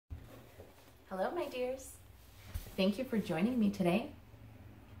Hello, my dears. Thank you for joining me today.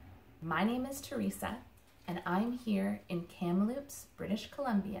 My name is Teresa, and I'm here in Kamloops, British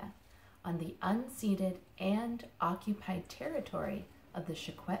Columbia, on the unceded and occupied territory of the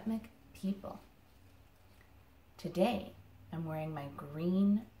Secwepemc people. Today, I'm wearing my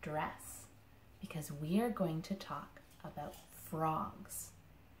green dress because we are going to talk about frogs.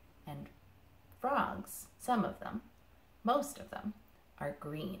 And frogs, some of them, most of them, are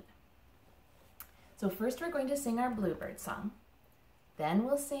green. So first we're going to sing our bluebird song. Then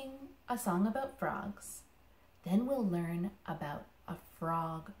we'll sing a song about frogs. Then we'll learn about a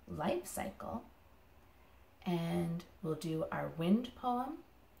frog life cycle. And we'll do our wind poem,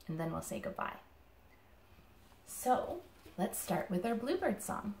 and then we'll say goodbye. So let's start with our bluebird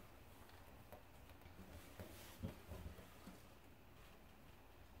song.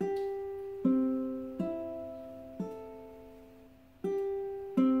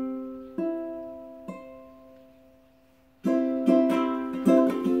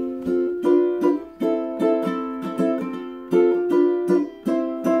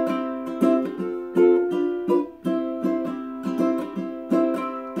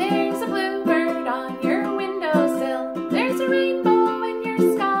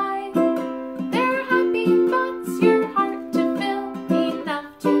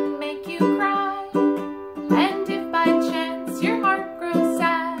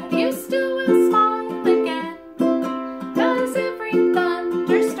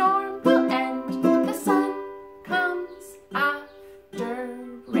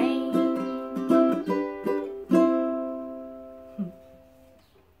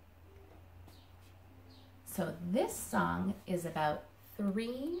 So this song is about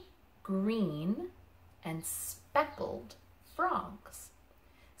 3 green and speckled frogs.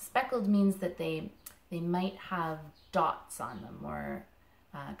 Speckled means that they might have dots on them, or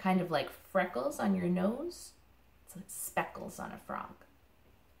kind of like freckles on your nose. So it's speckles on a frog.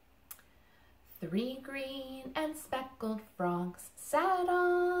 3 green and speckled frogs sat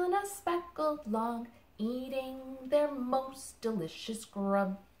on a speckled log, eating their most delicious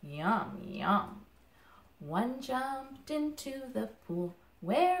grub. Yum, yum. One jumped into the pool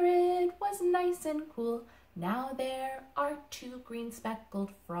where it was nice and cool. Now there are 2 green speckled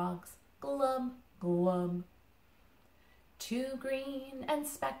frogs. Glub, glub. 2 green and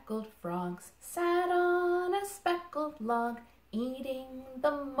speckled frogs sat on a speckled log, eating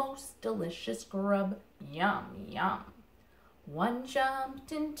the most delicious grub. Yum, yum. One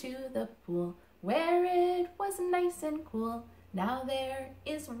jumped into the pool where it was nice and cool. Now there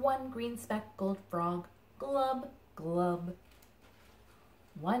is 1 green speckled frog. Glub, glub.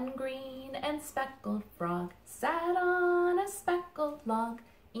 1 green and speckled frog sat on a speckled log,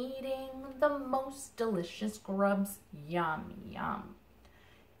 eating the most delicious grubs. Yum, yum.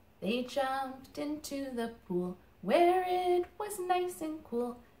 They jumped into the pool where it was nice and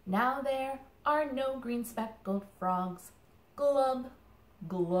cool. Now there are no green speckled frogs. Glub,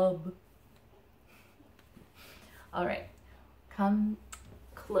 glub. All right, come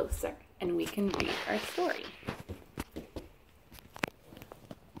closer and we can read our story.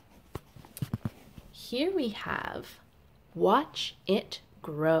 Here we have Watch It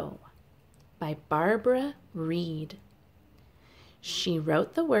Grow by Barbara Reed. She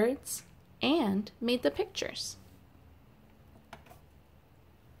wrote the words and made the pictures.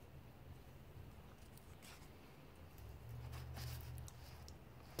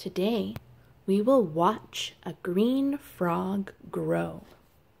 Today, we will watch a green frog grow.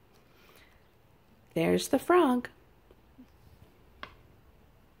 There's the frog.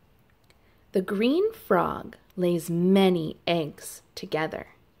 The green frog lays many eggs together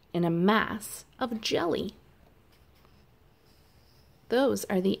in a mass of jelly. Those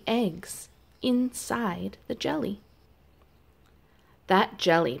are the eggs inside the jelly. That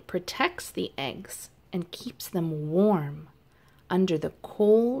jelly protects the eggs and keeps them warm under the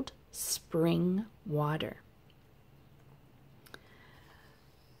cold spring water.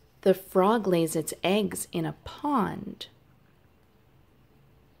 The frog lays its eggs in a pond,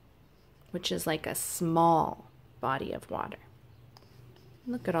 which is like a small body of water.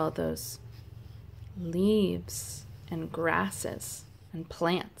 Look at all those leaves and grasses and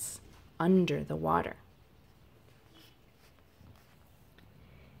plants under the water.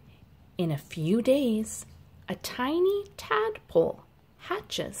 In a few days, a tiny tadpole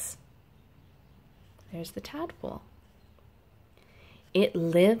hatches. There's the tadpole. It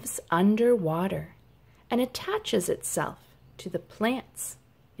lives underwater and attaches itself to the plants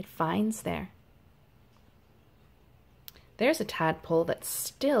it finds there. There's a tadpole that's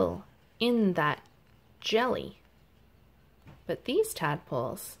still in that jelly. But these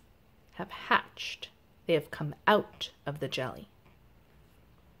tadpoles, have hatched. They have come out of the jelly.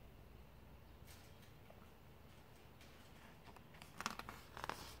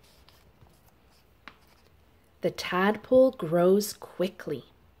 The tadpole grows quickly.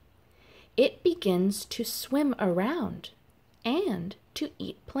 It begins to swim around and to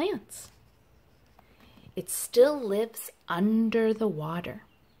eat plants. It still lives under the water,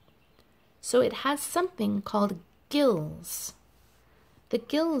 so it has something called gills. The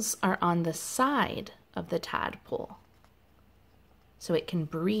gills are on the side of the tadpole, so it can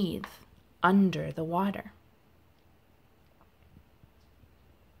breathe under the water.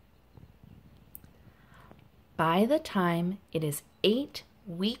 By the time it is 8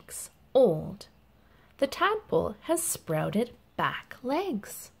 weeks old, the tadpole has sprouted back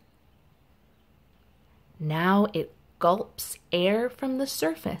legs. Now it gulps air from the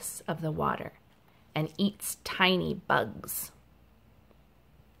surface of the water and eats tiny bugs.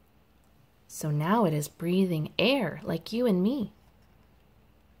 So now it is breathing air like you and me,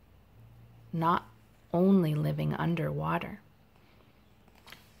 not only living underwater.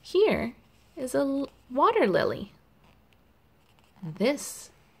 Here is a water lily.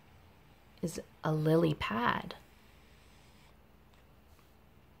 This is a lily pad.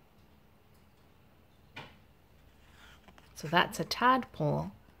 So that's a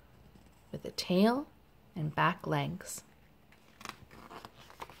tadpole with a tail and back legs.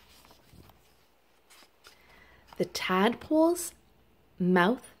 The tadpole's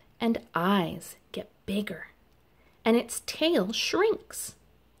mouth and eyes get bigger, and its tail shrinks.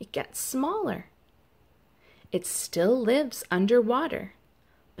 It gets smaller. It still lives underwater,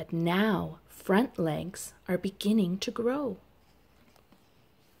 but now front legs are beginning to grow.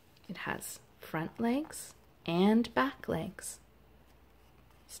 It has front legs and back legs.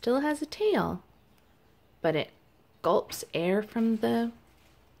 Still has a tail, but it gulps air from the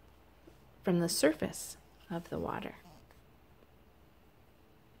surface of the water.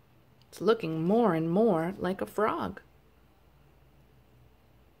 It's looking more and more like a frog.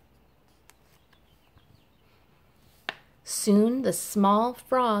 Soon the small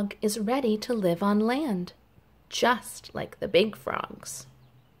frog is ready to live on land, just like the big frogs.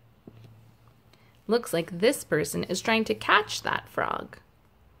 Looks like this person is trying to catch that frog.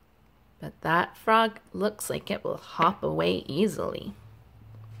 But that frog looks like it will hop away easily.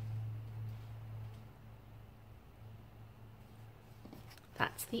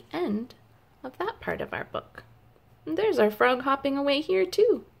 That's the end of that part of our book. And there's our frog hopping away here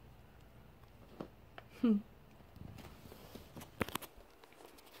too.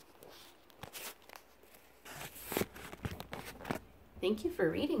 Thank you for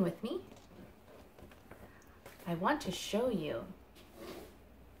reading with me. I want to show you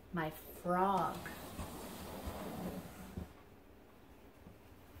my frog.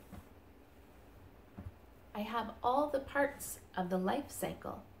 I have all the parts of the life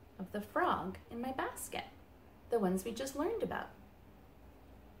cycle of the frog in my basket, the ones we just learned about.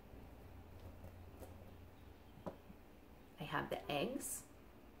 I have the eggs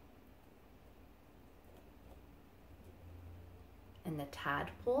and the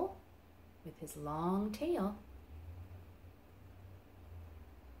tadpole with his long tail.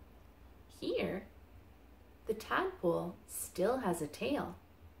 Here, the tadpole still has a tail,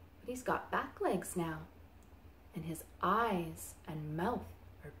 but he's got back legs now, and his eyes and mouth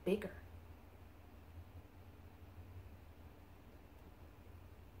are bigger.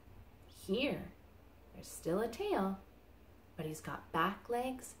 Here, there's still a tail, but he's got back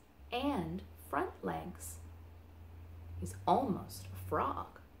legs and front legs. He's almost a frog.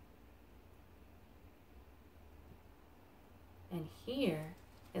 And here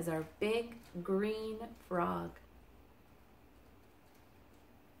is our big green frog.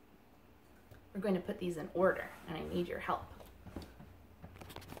 We're going to put these in order, and I need your help.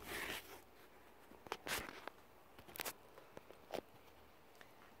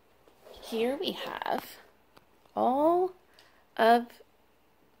 Here we have all of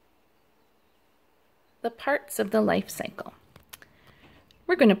the parts of the life cycle.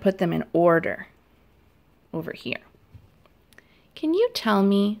 We're going to put them in order over here. Can you tell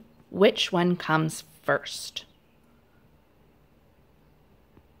me which one comes first?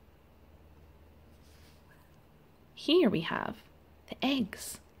 Here we have the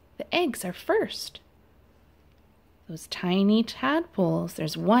eggs. The eggs are first. Those tiny tadpoles,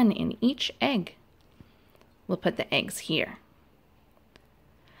 there's one in each egg. We'll put the eggs here.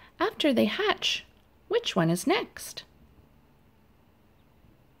 After they hatch, which one is next?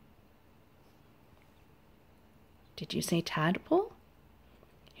 Did you say tadpole?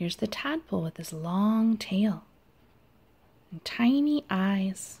 Here's the tadpole with his long tail and tiny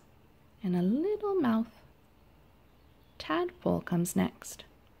eyes and a little mouth. Tadpole comes next.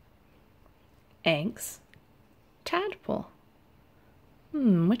 Eggs, tadpole.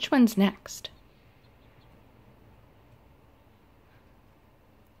 Which one's next?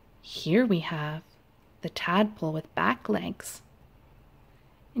 Here we have the tadpole with back legs.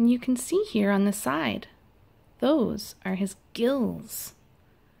 And you can see here on the side, those are his gills.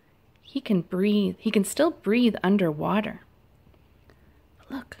 He can breathe. He can still breathe underwater.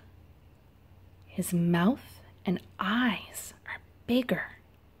 But look, his mouth and eyes are bigger.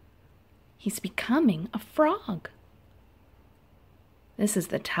 He's becoming a frog. This is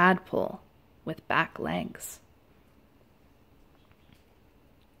the tadpole with back legs.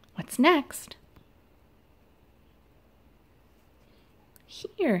 What's next?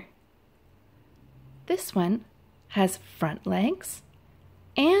 Here. This one has front legs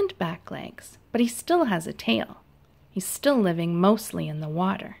and back legs, but he still has a tail. He's still living mostly in the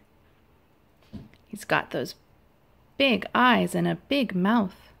water. He's got those big eyes and a big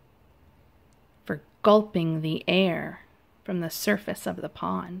mouth for gulping the air from the surface of the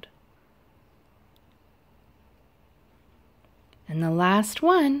pond. And the last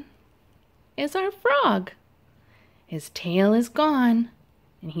one is our frog. His tail is gone,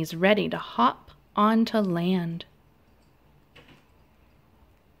 and he's ready to hop onto land.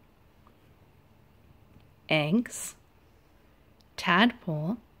 Eggs,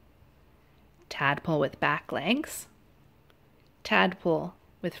 tadpole, tadpole with back legs, tadpole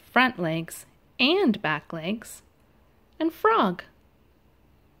with front legs and back legs, and frog.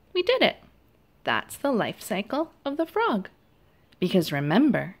 We did it. That's the life cycle of the frog. Because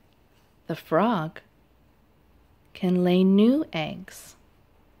remember, the frog can lay new eggs,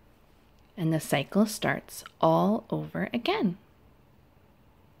 and the cycle starts all over again.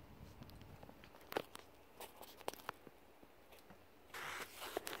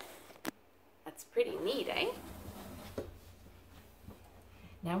 That's pretty neat, eh?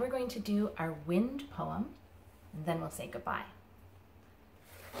 Now we're going to do our wind poem, and then we'll say goodbye.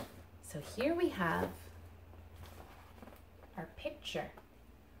 So here we have our picture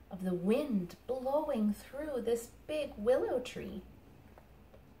of the wind blowing through this big willow tree.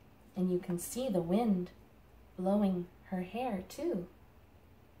 And you can see the wind blowing her hair too.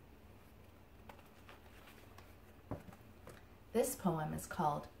 This poem is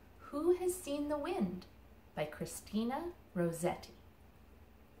called Who Has Seen the Wind by Christina Rossetti.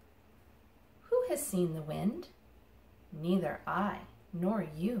 Who has seen the wind? Neither I nor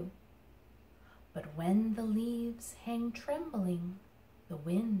you. But when the leaves hang trembling, the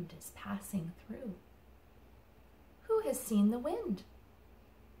wind is passing through. Who has seen the wind?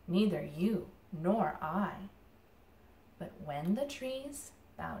 Neither you nor I. But when the trees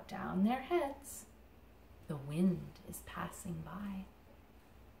bow down their heads, the wind is passing by.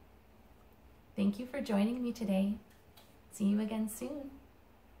 Thank you for joining me today. See you again soon.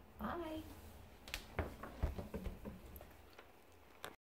 Bye.